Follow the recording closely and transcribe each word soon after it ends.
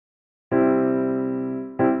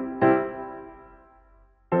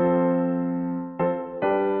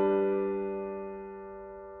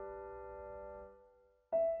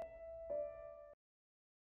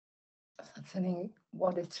Telling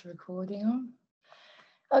what it's recording on.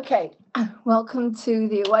 Okay, welcome to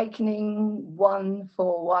the Awakening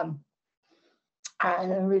 141.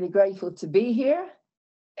 And I'm really grateful to be here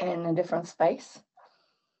in a different space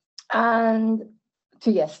and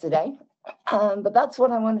to yesterday. But that's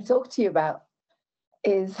what I want to talk to you about,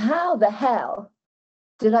 is how the hell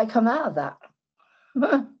did I come out of that?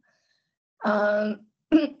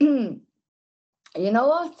 You know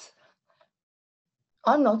what?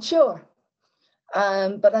 I'm not sure.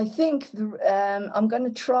 But I think I'm going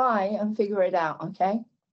to try and figure it out, okay?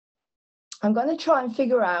 I'm going to try and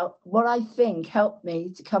figure out what I think helped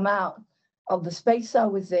me to come out of the space I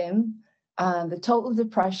was in, the total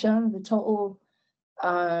depression, the total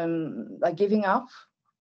like giving up,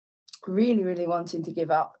 really, really wanting to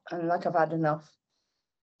give up, and like I've had enough.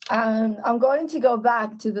 And I'm going to go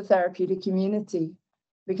back to the therapeutic community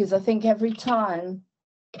because I think every time,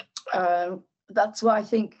 that's why I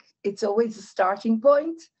think it's always a starting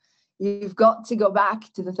point. You've got to go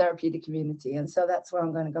back to the therapeutic community. And so that's where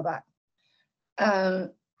I'm going to go back.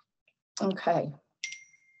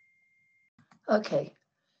 Okay.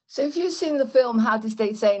 So if you've seen the film, How to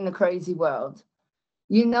Stay Sane in the Crazy World,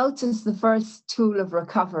 you notice the first tool of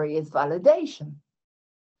recovery is validation.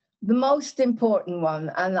 The most important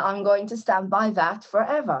one. And I'm going to stand by that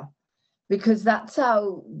forever, because that's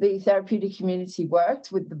how the therapeutic community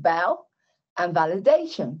worked, with the bell and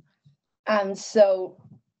validation. And so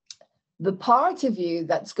the part of you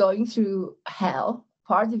that's going through hell,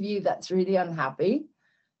 part of you that's really unhappy,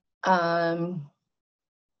 the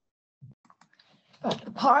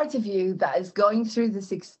part of you that is going through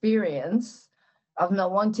this experience of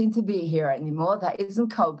not wanting to be here anymore, that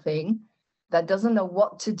isn't coping, that doesn't know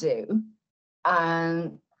what to do,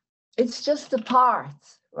 and it's just a part,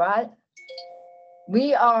 right?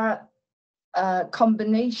 We are a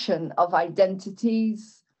combination of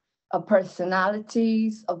identities, of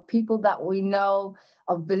personalities, of people that we know,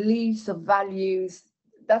 of beliefs, of values.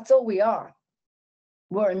 That's all we are.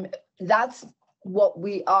 That's what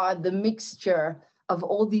we are, the mixture of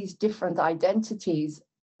all these different identities.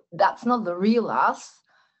 That's not the real us.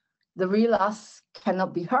 The real us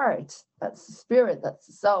cannot be hurt. That's the spirit, that's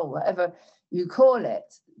the soul, whatever you call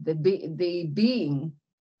it. The being,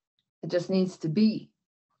 it just needs to be.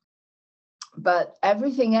 But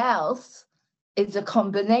everything else is a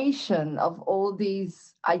combination of all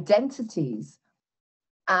these identities.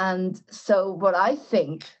 And so what I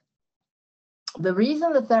think, the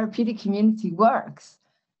reason the therapeutic community works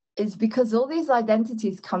is because all these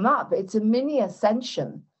identities come up. It's a mini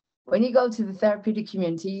ascension. When you go to the therapeutic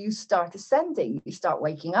community, you start ascending, you start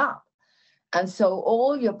waking up. And so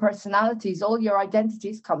all your personalities, all your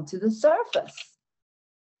identities come to the surface.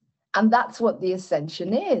 And that's what the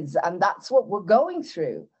ascension is. And that's what we're going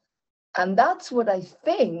through. And that's what I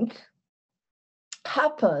think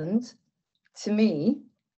happened to me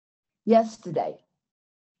yesterday.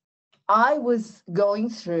 I was going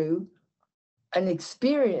through an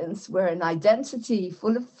experience where an identity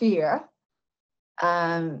full of fear,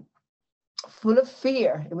 it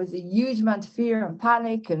was a huge amount of fear and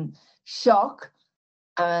panic and shock,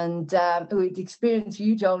 and we'd experienced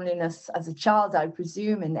huge loneliness as a child, I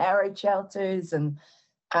presume, in air raid shelters, and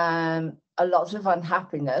a lot of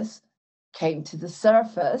unhappiness came to the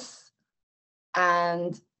surface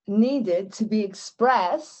and needed to be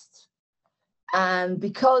expressed. And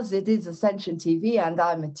because it is Ascension TV and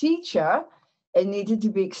I'm a teacher, it needed to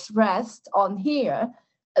be expressed on here,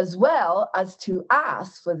 as well as to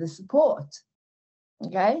ask for the support.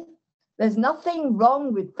 Okay? There's nothing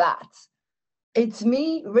wrong with that. It's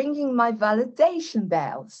me ringing my validation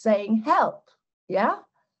bell, saying help. Yeah?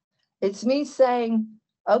 It's me saying,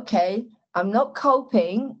 okay, I'm not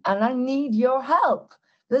coping and I need your help.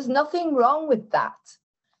 There's nothing wrong with that.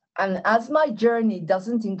 And as my journey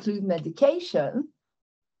doesn't include medication,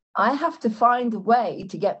 I have to find a way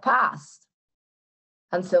to get past.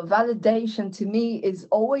 And so validation to me is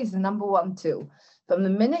always the number one tool. From the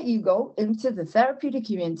minute you go into the therapeutic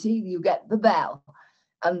community, you get the bell.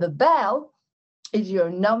 And the bell is your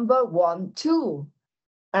number one tool.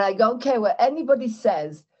 And I don't care what anybody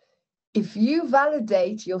says. If you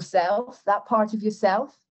validate yourself, that part of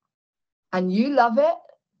yourself, and you love it,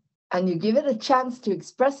 and you give it a chance to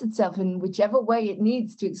express itself in whichever way it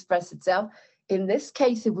needs to express itself. In this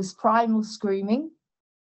case, it was primal screaming.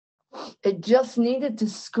 It just needed to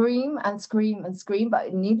scream and scream and scream, but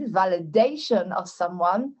it needed validation of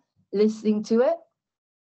someone listening to it.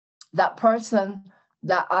 That person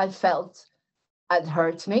that I felt had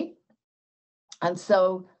hurt me. And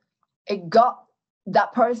so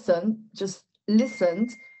that person just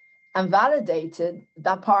listened and validated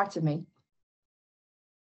that part of me.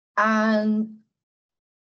 And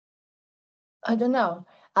I don't know.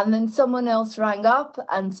 And then someone else rang up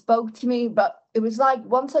and spoke to me. But it was like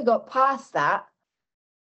once I got past that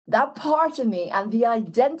part of me and the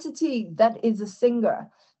identity that is a singer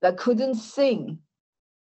that couldn't sing.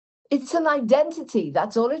 It's an identity.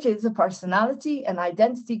 That's all it is, a personality, an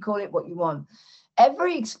identity, call it what you want.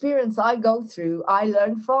 Every experience I go through, I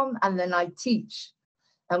learn from, and then I teach.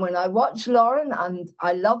 And when I watched Lauren, and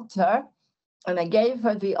I loved her, and I gave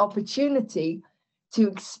her the opportunity to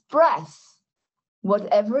express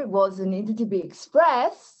whatever it was that needed to be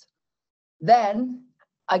expressed, then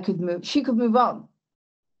she could move on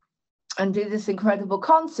and do this incredible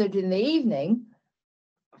concert in the evening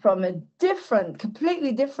from a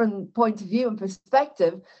completely different point of view and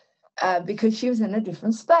perspective, because she was in a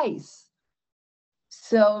different space.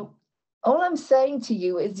 So all I'm saying to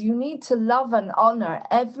you is you need to love and honor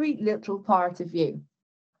every little part of you,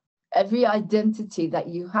 every identity that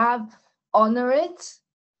you have. Honor it,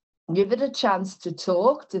 give it a chance to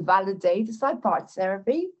talk, to validate. It's like parts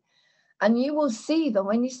therapy. And you will see that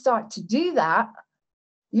when you start to do that,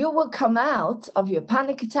 you will come out of your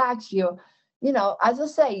panic attacks. As I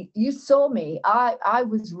say, you saw me. I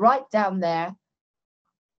was right down there.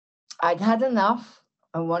 I'd had enough.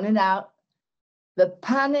 I wanted out. The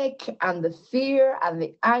panic and the fear and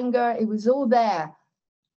the anger, it was all there.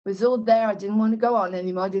 It was all there. I didn't want to go on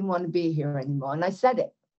anymore. I didn't want to be here anymore. And I said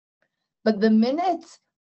it. But the minute,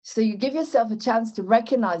 so you give yourself a chance to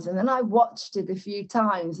recognize, and then I watched it a few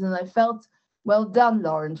times and I felt, well done,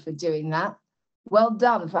 Lauren, for doing that. Well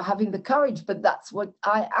done for having the courage, but that's what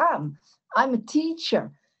I am. I'm a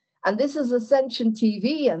teacher, and this is Ascension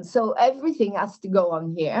TV, and so everything has to go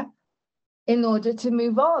on here in order to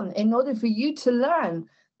move on, in order for you to learn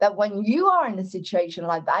that when you are in a situation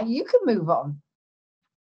like that, you can move on.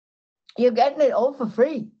 You're getting it all for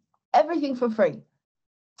free, everything for free.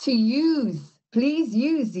 To use, please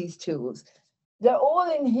use these tools. They're all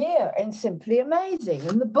in here and Simply Amazing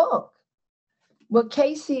in the book. Well,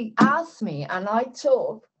 Casey asked me, and I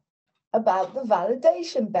talk about the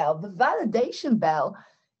validation bell. The validation bell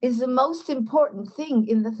is the most important thing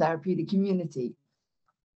in the therapeutic community.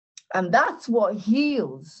 And that's what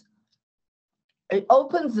heals. It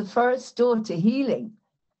opens the first door to healing.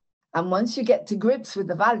 And once you get to grips with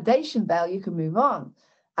the validation bell, you can move on.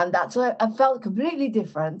 And that's why I felt completely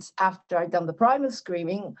different after I'd done the primal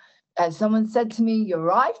screaming. As someone said to me, you're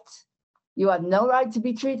right. You had no right to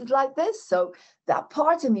be treated like this. So that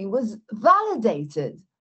part of me was validated.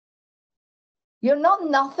 You're not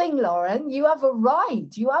nothing, Lauren. You have a right.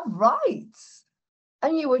 You have rights.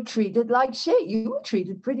 And you were treated like shit. You were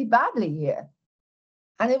treated pretty badly here.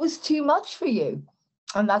 And it was too much for you.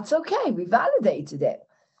 And that's okay. We validated it.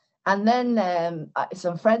 And then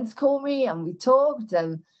some friends called me and we talked.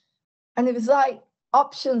 And it was like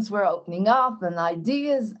options were opening up and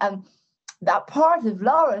ideas. And that part of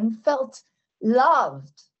Lauren felt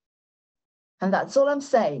loved. And that's all I'm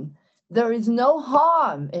saying. There is no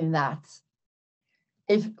harm in that.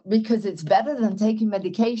 Because it's better than taking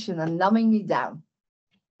medication and numbing me down.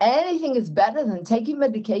 Anything is better than taking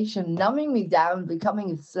medication, numbing me down,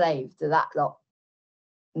 becoming a slave to that lot.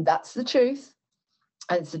 And that's the truth.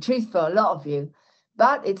 And it's the truth for a lot of you.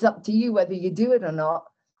 But it's up to you whether you do it or not.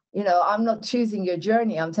 I'm not choosing your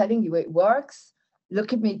journey. I'm telling you it works.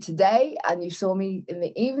 Look at me today, and you saw me in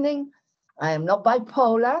the evening. I am not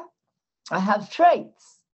bipolar. I have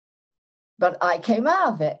traits. But I came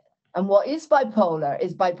out of it. And what is bipolar?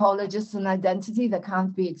 Is bipolar just an identity that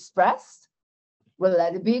can't be expressed? Well,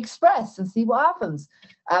 let it be expressed and see what happens.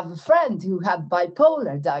 I have a friend who had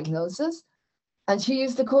bipolar diagnosis, and she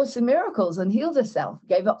used A Course in Miracles and healed herself,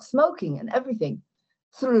 gave up smoking and everything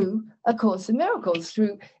through A Course in Miracles,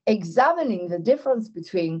 through examining the difference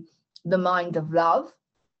between the mind of love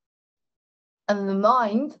and the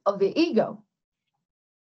mind of the ego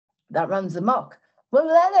that runs amok. Well,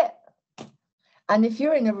 let it. And if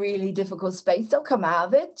you're in a really difficult space, don't come out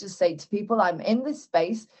of it. Just say to people, I'm in this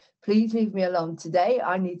space. Please leave me alone today.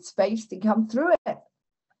 I need space to come through it.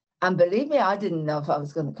 And believe me, I didn't know if I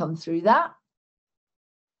was going to come through that.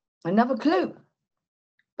 I didn't have a clue.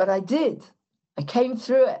 But I did. I came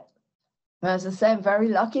through it. And as I say, I'm very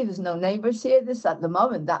lucky. There's no neighbors here. This at the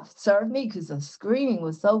moment, that served me because the screaming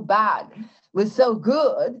was so bad, was so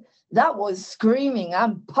good. That was screaming.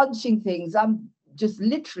 I'm punching things. I'm just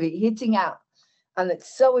literally hitting out. And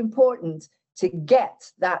it's so important to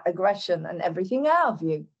get that aggression and everything out of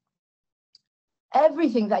you.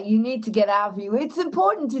 Everything that you need to get out of you, it's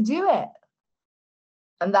important to do it.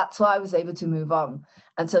 And that's why I was able to move on.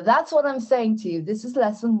 And so that's what I'm saying to you. This is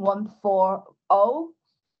lesson 140.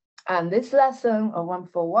 And this lesson, or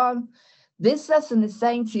 141, This lesson is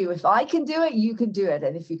saying to you, if I can do it, you can do it.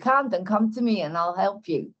 And if you can't, then come to me and I'll help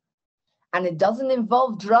you. And it doesn't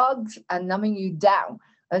involve drugs and numbing you down.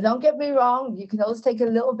 And don't get me wrong, you can always take a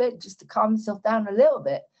little bit just to calm yourself down a little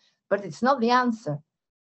bit, but it's not the answer.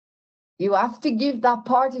 You have to give that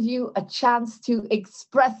part of you a chance to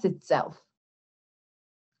express itself.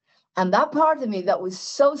 And that part of me that was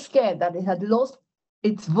so scared that it had lost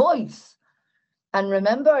its voice. And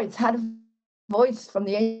remember, it's had a voice from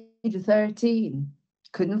the age of 13,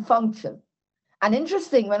 couldn't function. And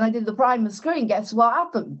interesting, when I did the primer screen, guess what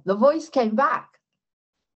happened? The voice came back.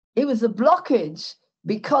 It was a blockage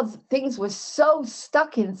because things were so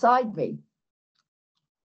stuck inside me.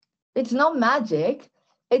 It's not magic.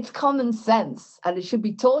 It's common sense, and it should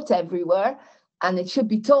be taught everywhere, and it should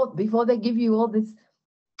be taught before they give you all this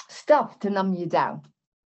stuff to numb you down,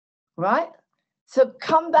 right? So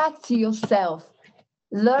come back to yourself,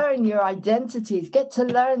 learn your identities, get to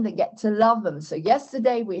learn them, get to love them. So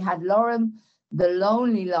yesterday we had Lauren, the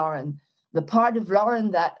lonely Lauren, the part of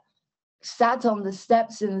Lauren that sat on the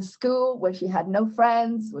steps in the school where she had no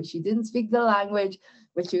friends, where she didn't speak the language,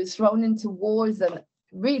 where she was thrown into wars and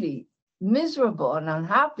really miserable and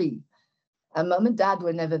unhappy. And mom and dad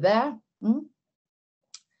were never there.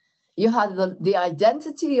 You had the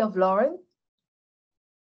identity of Lauren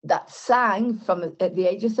that sang from at the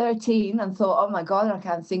age of 13 and thought, oh my God, I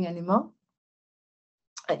can't sing anymore.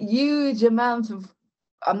 A huge amount of,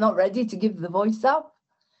 I'm not ready to give the voice up,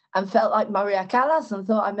 and felt like Maria Callas and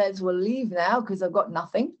thought I may as well leave now because I've got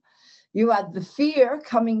nothing. You had the fear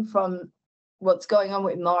coming from what's going on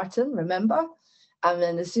with Martin, remember? And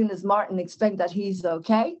then as soon as Martin explained that he's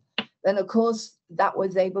okay, then of course that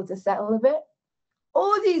was able to settle a bit.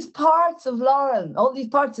 All these parts of Lauren, all these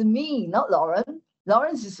parts of me, not Lauren.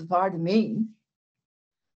 Lauren's just a part of me.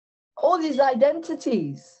 All these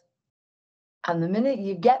identities. And the minute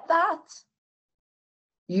you get that,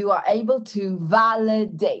 you are able to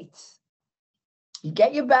validate. You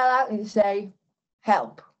get your bell out and you say,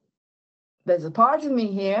 help. There's a part of me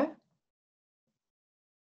here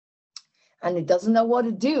and it doesn't know what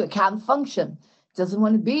to do. It can't function. It doesn't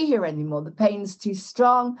want to be here anymore. The pain's too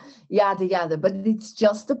strong, yada, yada. But it's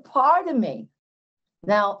just a part of me.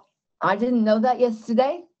 Now, I didn't know that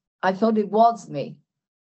yesterday. I thought it was me.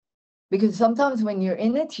 Because sometimes when you're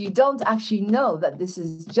in it, you don't actually know that this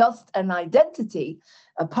is just an identity,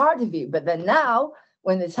 a part of you. But then now,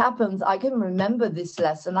 when this happens, I can remember this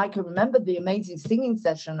lesson. I can remember the amazing singing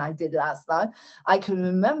session I did last night. I can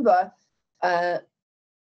remember a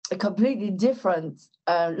completely different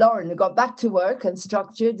Lauren who got back to work and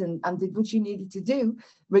structured and did what she needed to do,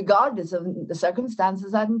 regardless of the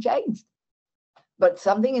circumstances hadn't changed. But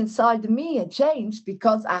something inside of me had changed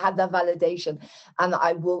because I had that validation. And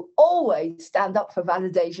I will always stand up for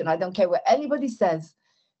validation. I don't care what anybody says.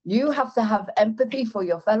 You have to have empathy for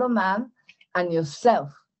your fellow man and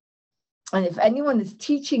yourself. And if anyone is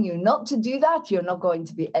teaching you not to do that, you're not going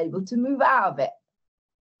to be able to move out of it.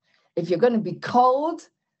 If you're going to be cold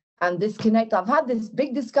and disconnect, I've had this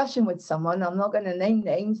big discussion with someone, I'm not going to name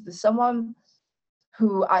names, but someone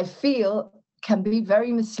who I feel can be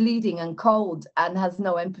very misleading and cold and has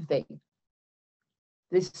no empathy.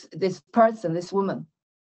 This person, this woman,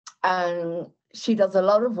 and she does a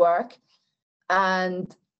lot of work,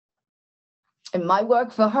 and it might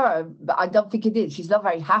work for her, but I don't think it is. She's not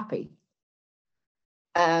very happy.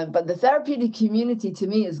 But the therapeutic community to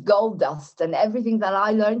me is gold dust, and everything that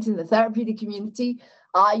I learned in the therapeutic community,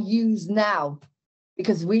 I use now,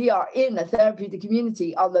 because we are in a therapeutic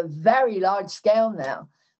community on a very large scale now.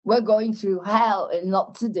 We're going through hell in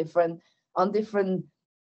lots of different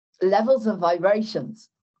levels of vibrations.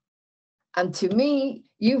 And to me,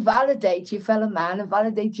 you validate your fellow man and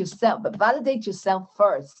validate yourself, but validate yourself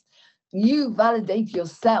first. You validate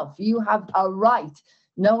yourself. You have a right.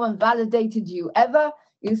 No one validated you ever.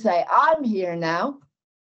 You say, I'm here now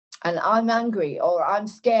and I'm angry or I'm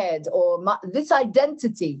scared or this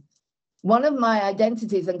identity. One of my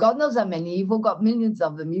identities, and God knows how many, you've all got millions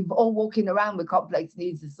of them. You've all walking around with complex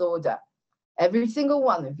needs disorder. Every single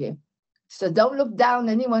one of you. So don't look down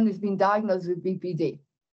anyone who's been diagnosed with BPD.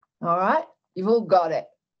 All right? You've all got it.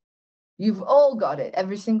 You've all got it,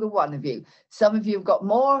 every single one of you. Some of you have got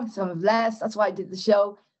more, some have less. That's why I did the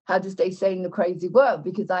show, How to Stay Sane in the Crazy World,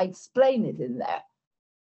 because I explain it in there.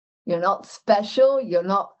 You're not special. You're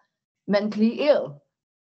not mentally ill.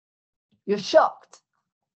 You're shocked.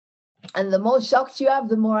 And the more shocked you have,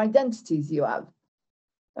 the more identities you have.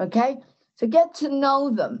 Okay? So get to know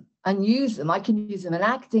them and use them. I can use them in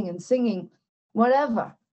acting and singing,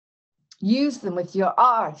 whatever. Use them with your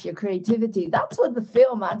art, your creativity. That's what the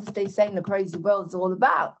film How to Stay Sane in the Crazy World is all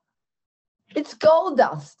about. It's gold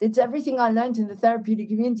dust. It's everything I learned in the therapeutic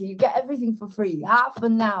community. You get everything for free, half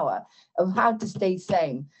an hour of how to stay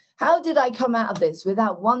sane. How did I come out of this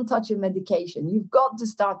without one touch of medication? You've got to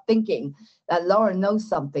start thinking that Laura knows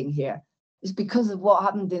something here. It's because of what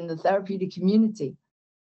happened in the therapeutic community.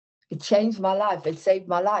 It changed my life. It saved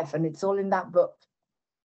my life. And it's all in that book.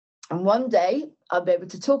 And one day I'll be able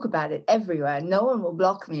to talk about it everywhere. No one will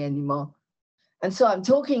block me anymore. And so I'm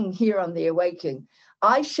talking here on The Awakening.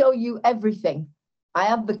 I show you everything. I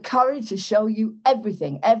have the courage to show you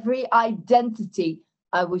everything. Every identity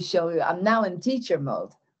I will show you. I'm now in teacher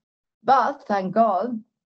mode. But thank God,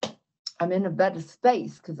 I'm in a better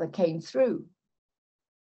space because I came through.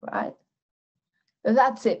 Right? So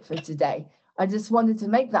that's it for today. I just wanted to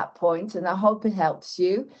make that point, and I hope it helps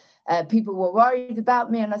you. People were worried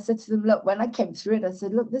about me, and I said to them, look, when I came through it, I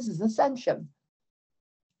said, look, this is Ascension.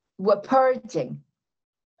 We're purging.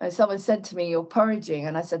 And someone said to me, you're purging.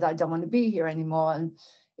 And I said, I don't want to be here anymore. And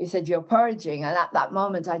he said, you're purging. And at that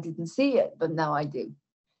moment, I didn't see it, but now I do.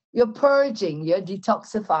 You're purging, you're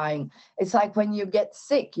detoxifying. It's like when you get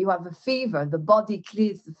sick, you have a fever, the body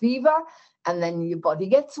clears the fever, and then your body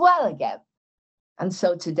gets well again. And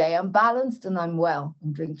so today I'm balanced and I'm well.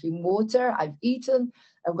 I'm drinking water, I've eaten,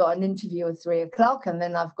 I've got an interview at 3 o'clock, and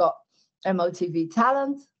then I've got MOTV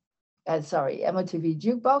MOTV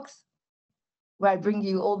Jukebox, where I bring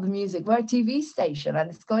you all the music. We're a TV station,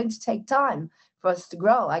 and it's going to take time for us to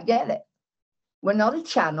grow. I get it. We're not a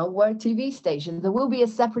channel, we're a TV station. There will be a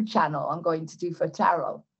separate channel I'm going to do for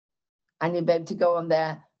tarot. And you'll be able to go on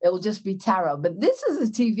there. It will just be tarot. But this is a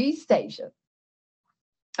TV station.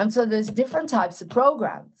 And so there's different types of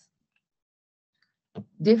programs.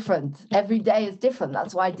 Different. Every day is different.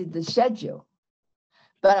 That's why I did the schedule.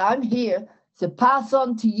 But I'm here to pass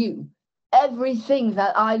on to you everything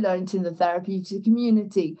that I learned in the therapeutic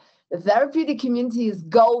community. The therapeutic community is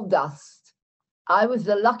gold dust. I was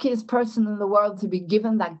the luckiest person in the world to be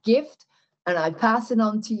given that gift, and I pass it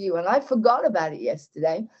on to you. And I forgot about it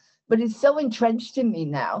yesterday, but it's so entrenched in me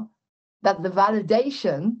now that the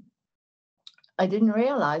validation, I didn't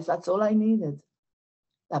realize that's all I needed.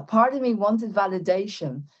 That part of me wanted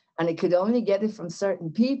validation, and it could only get it from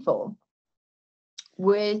certain people,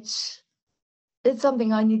 which is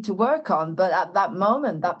something I need to work on. But at that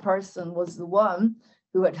moment, that person was the one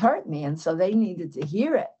who had hurt me, and so they needed to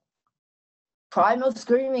hear it. Primal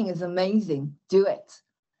screaming is amazing. Do it.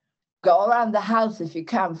 Go around the house if you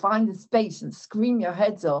can. Find a space and scream your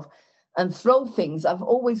heads off and throw things. I've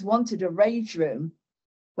always wanted a rage room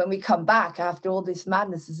when we come back after all this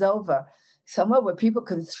madness is over. Somewhere where people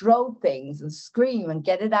can throw things and scream and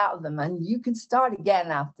get it out of them. And you can start again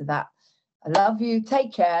after that. I love you.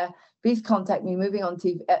 Take care. Please contact me,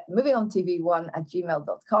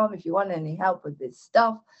 movingOnTV1@gmail.com. If you want any help with this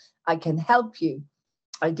stuff, I can help you.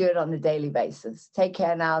 I do it on a daily basis. Take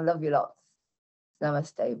care now. Love you lots.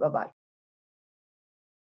 Namaste. Bye-bye.